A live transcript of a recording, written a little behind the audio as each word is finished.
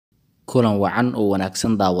kulan wacan oo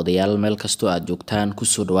wanaagsan daawadayaal meel kastoo aad joogtaan ku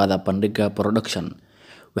soo dhawaada bandhiga production.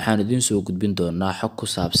 Waxaan idin soo gudbin doonaa xog ku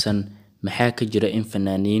saabsan maxaa ka jira in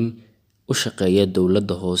fanaaniin u shaqeeya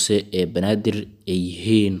dowladda hoose ee Banaadir ay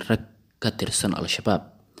yihiin rag ka tirsan Alshabaab.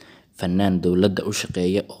 Fanaan dowladda u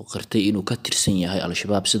shaqeeya oo qirtay inuu ka tirsan yahay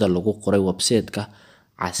Alshabaab sida lagu qoray website-ka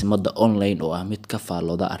caasimada online oo ah mid ka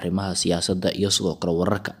faalooda arrimaha siyaasadda iyo sidoo kale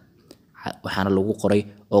wararka. Waxaana lagu qoray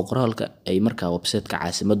oo qoraalka ay markaa website-ka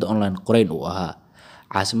caasimada online qorayn uu ahaa.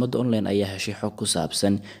 Caasimada online ayaa heshay xog ku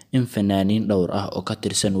saabsan in fanaaniin dhowr ah oo ka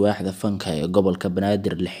tirsan waaxda fanka ee gobolka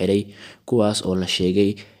Banaadir la xiray, kuwaas oo la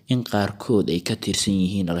sheegay in qaarkood ay ka tirsan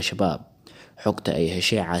yihiin Alshabaab. Xogta ay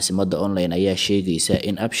heshay caasimada online ayaa sheegaysa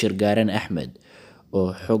in Abshir Gaaran Axmed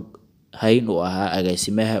oo xog hayn u ahaa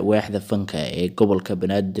agaasimaha waaxda fanka ee gobolka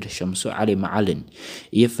Banaadir Shamso Cali Macalin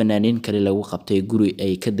iyo fanaaniin kale lagu qabtay guri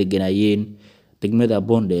ay ka deganayeen degmada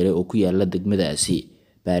Boondere oo ku yaala degmadaasi.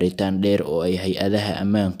 Baaritaan dheer oo ay hay'adaha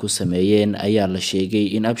ammaanku sameeyeen ayaa la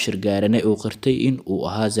sheegay in Abshir Gaarane uu qirtay in uu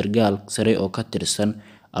ahaa sargaal sare oo ka tirsan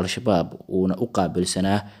Alshabaab uuna u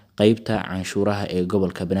qaabilsanaa qaybta canshuuraha ee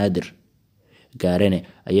gobolka Banaadir. Gaarane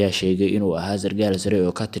ayaa sheegay inuu ahaa sargaal sare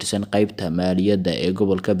oo ka tirsan qaybta Maaliyada ee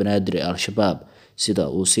gobolka Banaadir ee Alshabaab, sida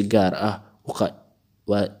uu si gaar ah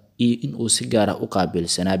u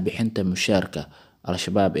qaabilsanaa bixinta mushaarka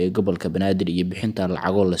Alshabaab ee gobolka Banaadir iyo bixinta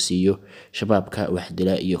lacago la siiyo shabaabka wax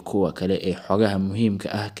dila iyo kuwa kale ee xogaha muhiimka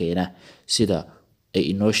ah keena, sida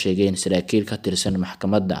ay inoo sheegeen saraakiil ka tirsan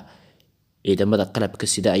maxkamadda ciidamada qalabka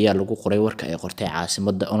sida ayaa lagu qoray warka ay qortay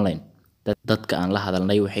caasimada online. Dadka aan la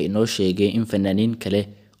hadalnay waxay inoo sheegeen in fanaaniin kale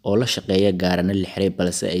oo la shaqeeya Gaarane la xiray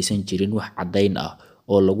balse aysan jirin wax caddayn ah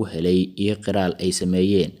oo lagu helay iyo qiraal ay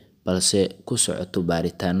sameeyeen, balse ku socoto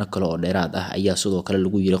baaritaano kale oo dheeraad ah ayaa sidoo kale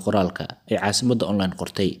lagu yiri qoraalka ay caasimada online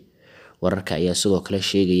qortay. Wararka ayaa sidoo kale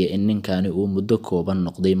sheegaya in ninkani uu muddo kooban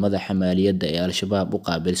noqday madaxa Maaliyada ee Alshabaab u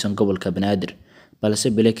qaabilsan gobolka Banaadir, balse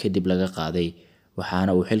bilo kadib laga qaaday,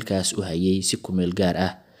 waxaana uu xilkaas u hayay si ku meel gaar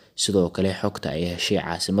ah. Sidoo kale xogta ay heshay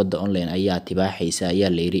caasimada online ayaa tibaaxaysa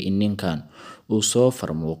ayaa la yiri in ninkan uu soo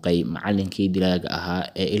farmuuqay macallinkii dilaaga ahaa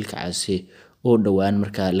ee ilkaasi oo dhawaan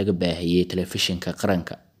markaa laga baahiyay telefishinka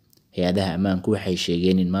qaranka. Hay'adaha ammaanku waxay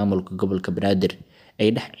sheegeen in maamulka gobolka Banaadir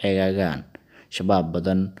ay dhex eegaagaan shabaab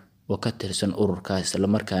badan oo ka tirsan ururkaas, isla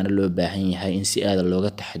markaana loo baahan yahay in si aad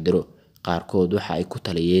looga taxadiro. Qaarkood waxa ay ku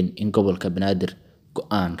taliyeen in gobolka Banaadir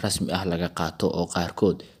go'aan rasmi ah laga qaato oo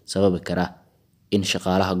qaarkood sababi kara in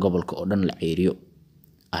shaqaalaha gobolka oo dhan la ceeriyo.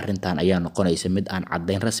 Arrintan ayaa noqonaysa mid aan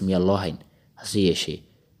caddayn rasmi ah loo hayn, hase yeeshee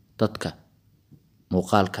dadka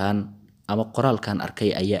muuqaalkan ama qoraalkan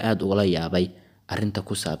arkay ayaa aad ugala yaabay arrinta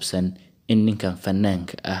ku saabsan in ninkan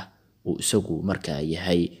fanaanka ah uu isagu markaa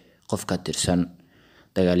yahay qof ka tirsan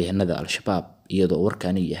dagaalyahanada Alshabaab, iyadoo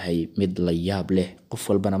warkani yahay mid la yaab leh.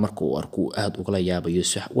 Qof walbana marka uu arko aad ugala yaabayo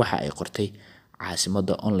waxa ay qortay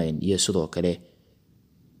caasimada online iyo sidoo kale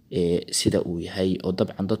sida uu yahay oo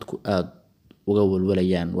dabcan dadku aad uga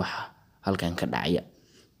walwalayaan waxa halkan ka dhacaya.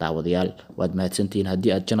 Daawadayaal, waad mahadsantihiin.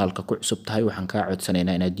 Haddii aad channelka ku cusub tahay, waxaan kaa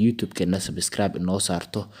codsanaynaa inaad YouTube-keena subscribe inoo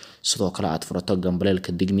saarto, sidoo kale aad furato gambaleelka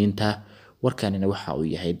digniinta. Warkanina waxa uu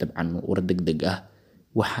yahay dabcan war degdeg ah.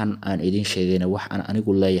 Waxaan aan idin sheegayna wax aan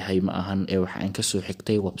anigu leeyahay ma ahan ee waxa aan ka soo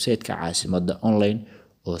xigtay website-ka caasimada online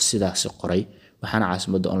oo sidaas qoray. Waxaana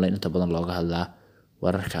caasimada online inta badan looga hadlaa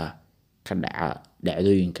wararka ka dhaca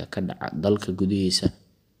dhacdooyinka ka dhaca dalka gudihiisa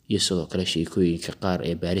iyo sidoo kale sheekooyinka qaar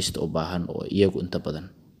ee baarista u baahan oo iyagu inta badan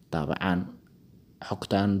daabacaan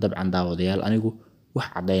xogtaan. Dabcan daawadayaal, anigu wax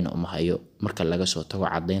caddayn uma hayo marka laga soo tago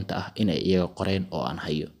caddaynta ah in ay iyaga qoreen oo aan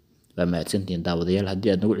hayo. Waa mahadsantihiin daawadayaal.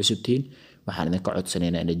 Haddii aad nagu cusubtiin, waxaan idinka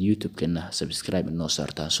codsanaynaa inaad YouTube-keena subscribe inoo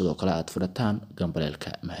saartaan, sidoo kale aad furataan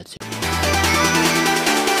gambaleelka. Mahadsantihiin.